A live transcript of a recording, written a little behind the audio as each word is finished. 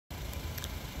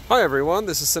Hi everyone,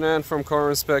 this is Sinan from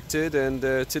CarInspected, and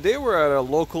today we're at a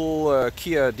local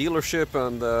Kia dealership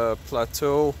on the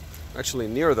plateau, actually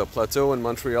near the plateau in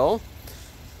Montreal.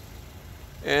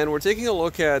 And we're taking a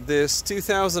look at this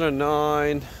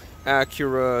 2009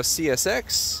 Acura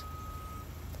CSX.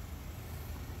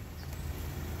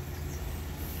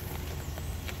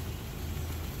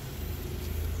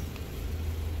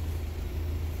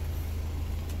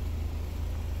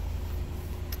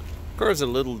 The car is a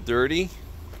little dirty.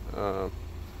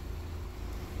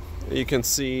 You can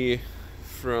see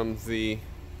from the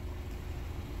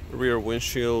rear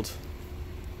windshield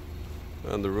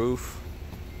on the roof.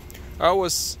 I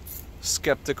was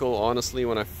skeptical, honestly,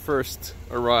 when I first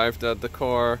arrived at the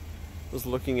car. I was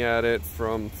looking at it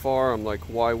from far. I'm like,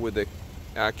 why would the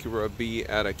Acura be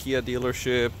at a Kia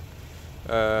dealership?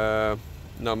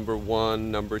 Number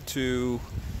one. Number two,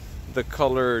 the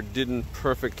color didn't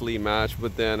perfectly match,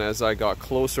 but then as I got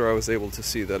closer I was able to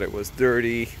see that it was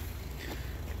dirty.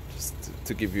 Just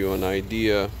to give you an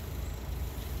idea.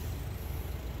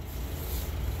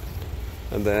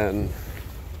 And then,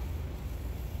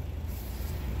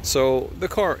 so the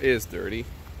car is dirty.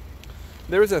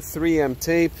 There's a 3M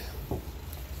tape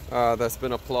that's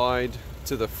been applied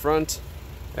to the front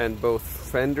and both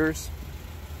fenders.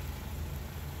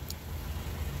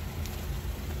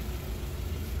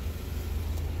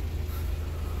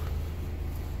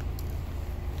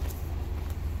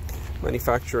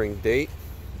 Manufacturing date,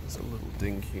 there's a little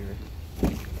ding here.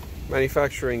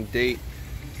 Manufacturing date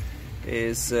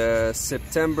is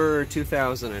September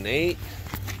 2008,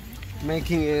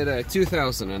 making it a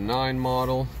 2009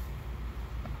 model.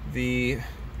 The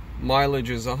mileage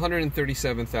is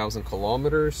 137,000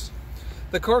 kilometers.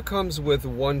 The car comes with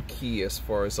one key as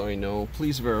far as I know.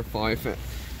 Please verify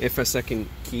if a second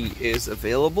key is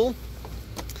available.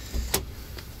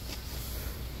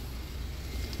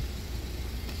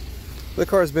 The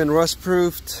car's been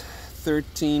rust-proofed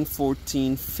 13,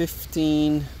 14,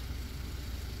 15,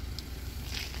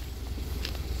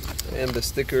 and the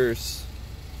stickers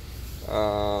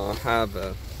have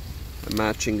a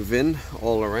matching VIN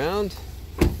all around.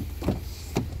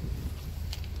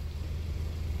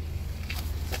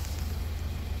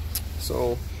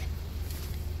 So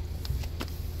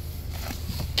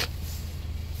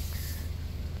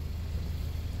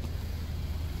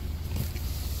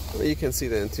you can see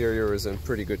the interior is in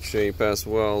pretty good shape as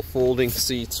well. Folding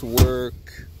seats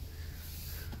work.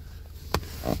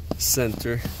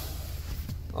 Center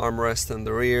armrest in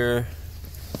the rear.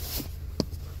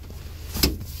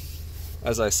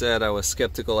 As I said, I was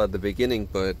skeptical at the beginning,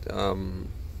 but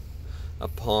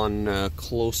upon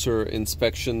closer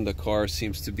inspection, the car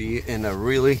seems to be in a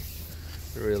really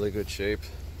good shape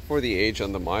for the age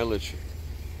and the mileage.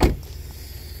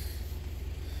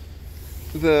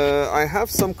 I have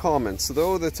some comments,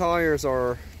 though the tires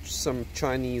are some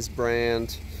Chinese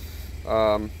brand.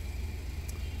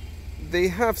 They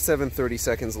have 730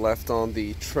 seconds left on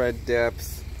the tread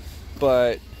depth,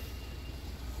 but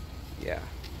yeah,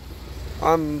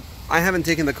 I haven't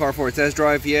taken the car for a test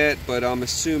drive yet, but I'm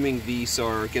assuming these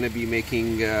are going to be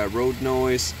making road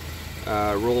noise,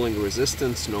 rolling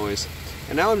resistance noise.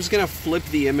 And now I'm just going to flip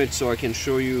the image so I can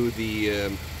show you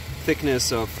the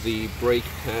thickness of the brake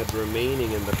pad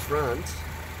remaining in the front.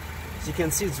 As you can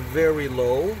see, it's very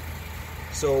low.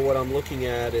 So what I'm looking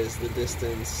at is the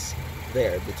distance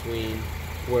there between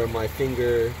where my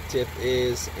fingertip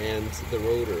is and the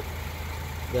rotor.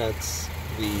 That's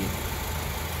the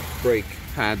brake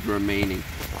pad remaining.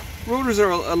 Rotors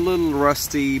are a little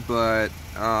rusty, but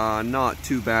not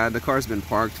too bad. The car's been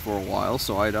parked for a while,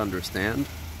 so I'd understand.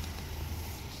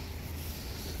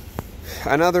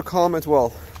 Another comment,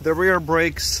 well, the rear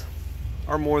brakes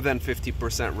are more than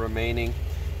 50% remaining.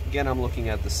 Again, I'm looking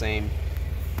at the same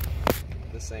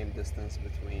distance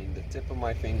between the tip of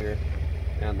my finger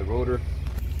and the rotor.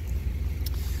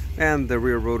 And the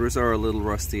rear rotors are a little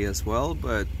rusty as well,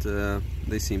 but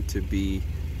they seem to be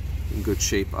in good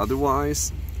shape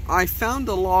otherwise. I found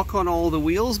a lock on all the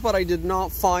wheels, but I did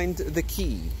not find the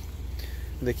key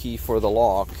for the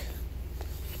lock.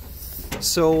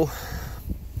 So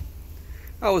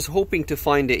I was hoping to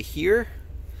find it here,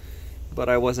 but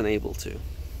I wasn't able to.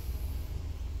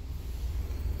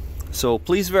 So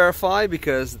please verify,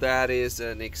 because that is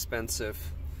an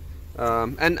expensive,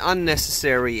 an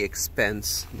unnecessary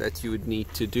expense that you would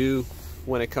need to do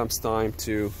when it comes time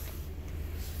to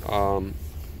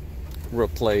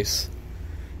replace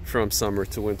from summer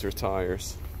to winter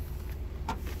tires.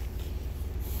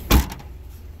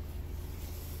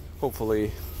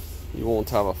 Hopefully you won't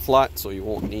have a flat, so you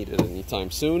won't need it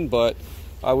anytime soon, but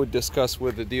I would discuss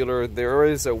with the dealer. There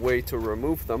is a way to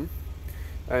remove them.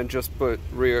 and just put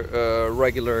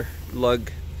regular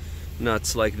lug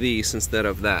nuts like these instead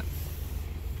of that.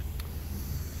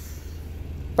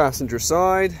 Passenger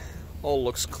side, all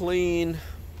looks clean.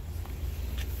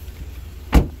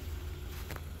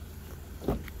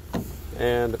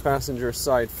 And the passenger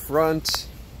side front,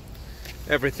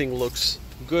 everything looks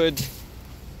good.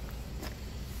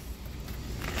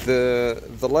 The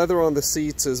leather on the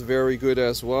seats is very good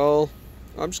as well.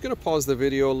 I'm just gonna pause the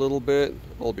video a little bit.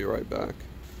 I'll be right back.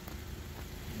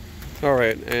 All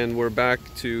right, and we're back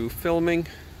to filming.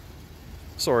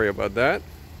 Sorry about that.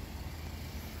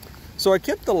 So I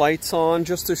kept the lights on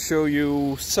just to show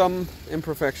you some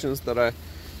imperfections that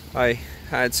I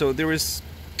had. So there is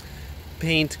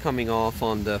paint coming off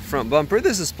on the front bumper.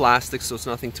 This is plastic, so it's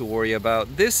nothing to worry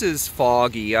about. This is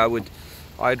foggy.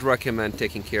 I'd recommend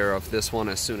taking care of this one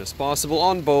as soon as possible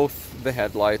on both the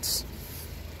headlights.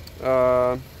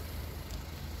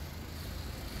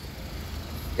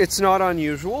 It's not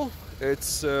unusual.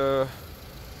 It's it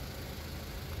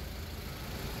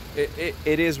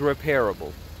is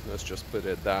repairable. Let's just put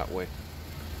it that way.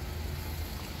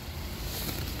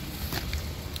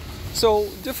 So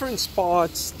different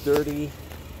spots, dirty,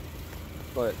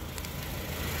 but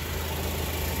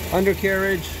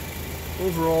undercarriage,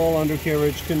 overall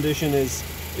undercarriage condition is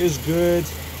good.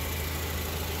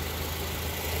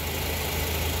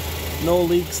 No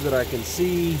leaks that I can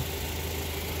see.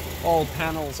 All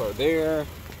panels are there.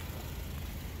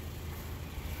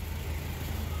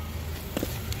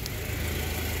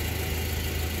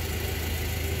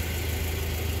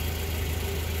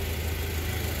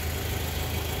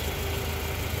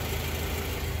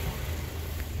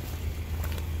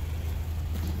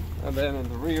 And then in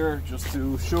the rear, just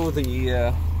to show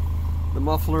the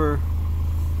muffler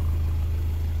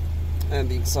and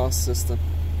the exhaust system.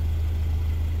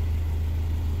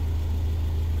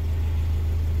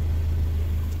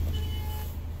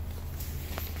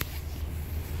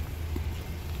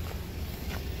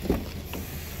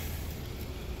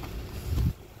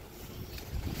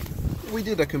 We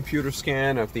did a computer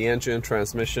scan of the engine,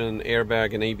 transmission,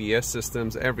 airbag, and ABS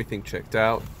systems. Everything checked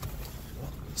out.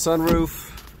 Sunroof.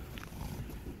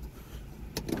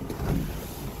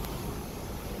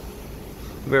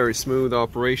 Very smooth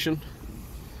operation.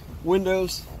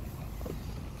 Windows,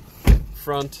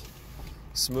 front,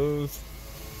 smooth.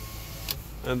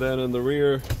 And then in the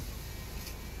rear,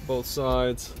 both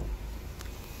sides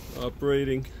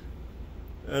operating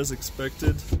as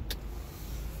expected.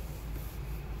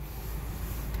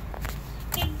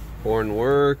 Horn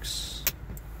works,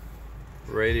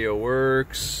 radio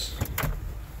works,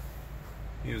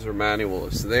 user manual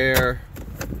is there.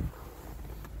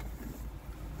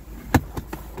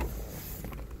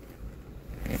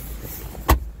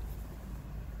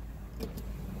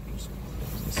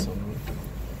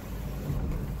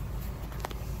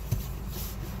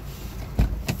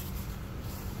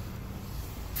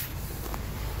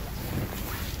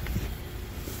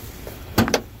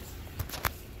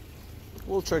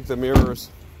 We'll check the mirrors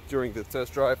during the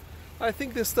test drive. I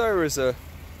think this tire is a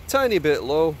tiny bit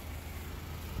low.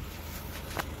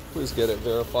 Please get it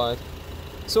verified.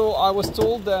 So I was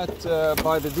told that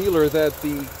by the dealer that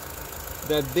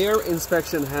their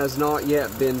inspection has not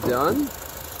yet been done.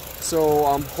 So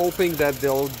I'm hoping that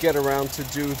they'll get around to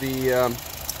do the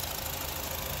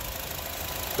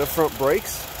front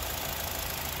brakes.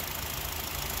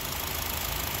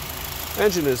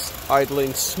 Engine is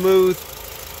idling smooth.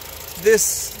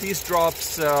 These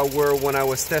drops were when I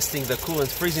was testing the coolant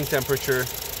freezing temperature,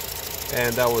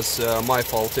 and that was my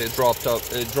fault. It dropped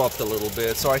a little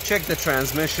bit. So I checked the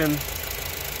transmission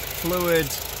fluid.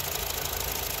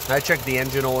 I checked the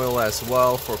engine oil as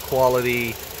well for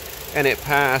quality, and it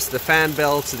passed. The fan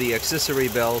belt, the accessory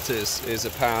belt is a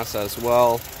pass as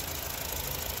well.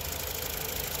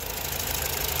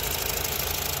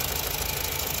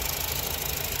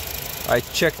 I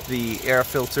checked the air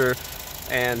filter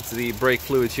and the brake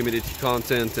fluid humidity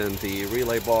content and the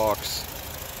relay box.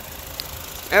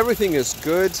 Everything is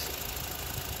good.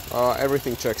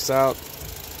 Everything checks out.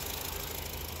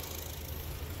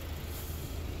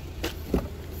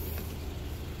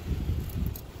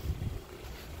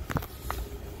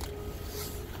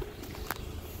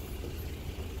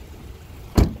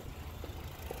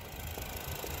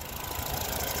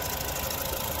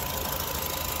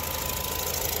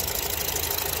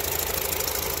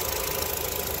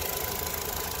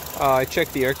 I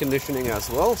checked the air conditioning as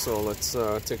well, so let's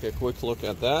take a quick look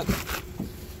at that.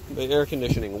 The air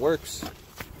conditioning works.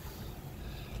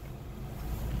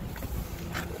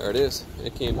 There it is.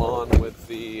 It came on with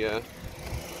the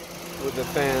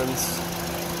fans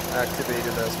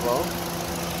activated as well.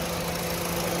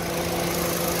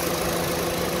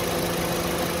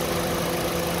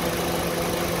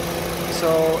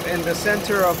 So in the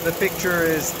center of the picture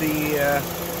is the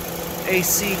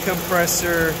AC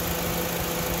compressor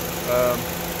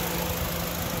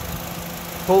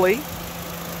pulley.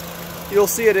 You'll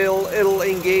see it'll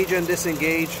engage and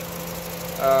disengage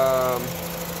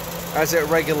as it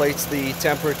regulates the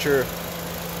temperature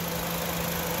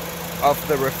of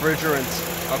the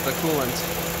refrigerant, of the coolant.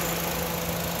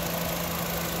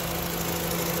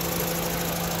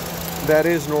 That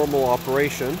is normal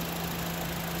operation.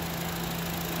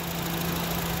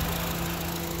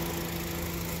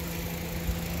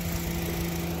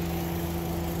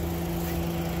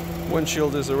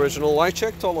 Windshield is original. I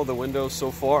checked all of the windows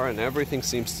so far and everything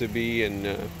seems to be in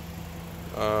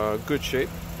good shape.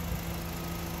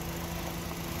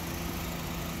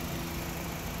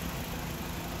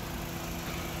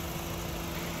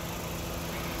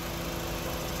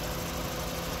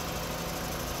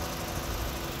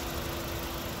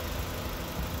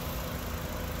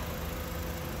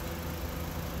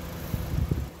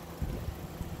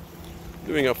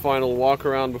 Doing a final walk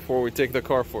around before we take the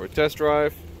car for a test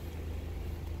drive.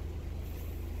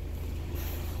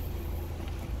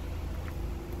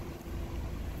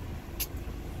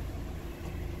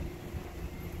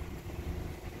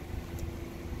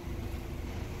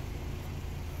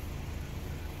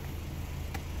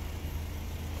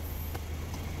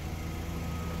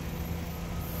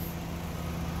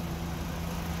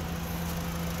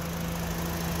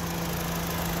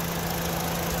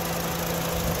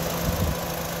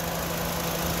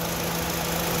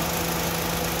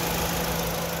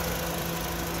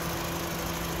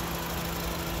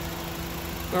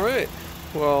 Alright,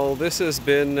 well this has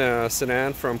been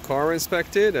Sinan from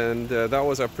CarInspected, and that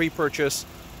was a pre-purchase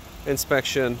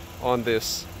inspection on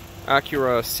this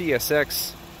Acura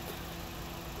CSX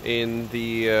in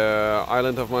the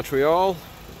island of Montreal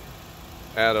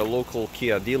at a local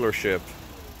Kia dealership.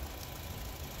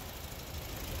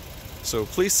 So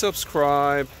please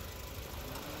subscribe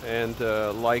and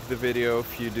like the video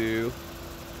if you do.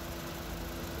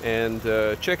 And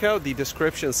check out the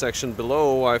description section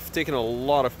below. I've taken a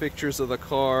lot of pictures of the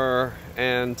car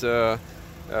and of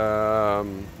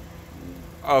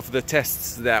the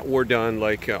tests that were done,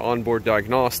 like onboard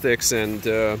diagnostics and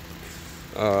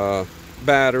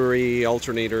battery,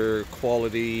 alternator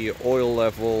quality, oil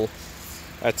level,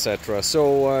 etc.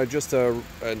 So just a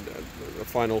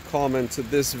final comment: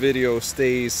 this video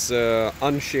stays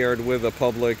unshared with the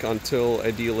public until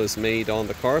a deal is made on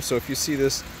the car. So if you see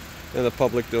this in the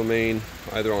public domain,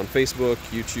 either on Facebook,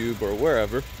 YouTube, or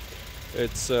wherever,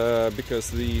 it's because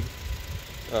the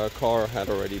car had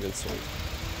already been sold.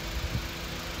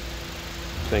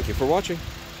 Thank you for watching.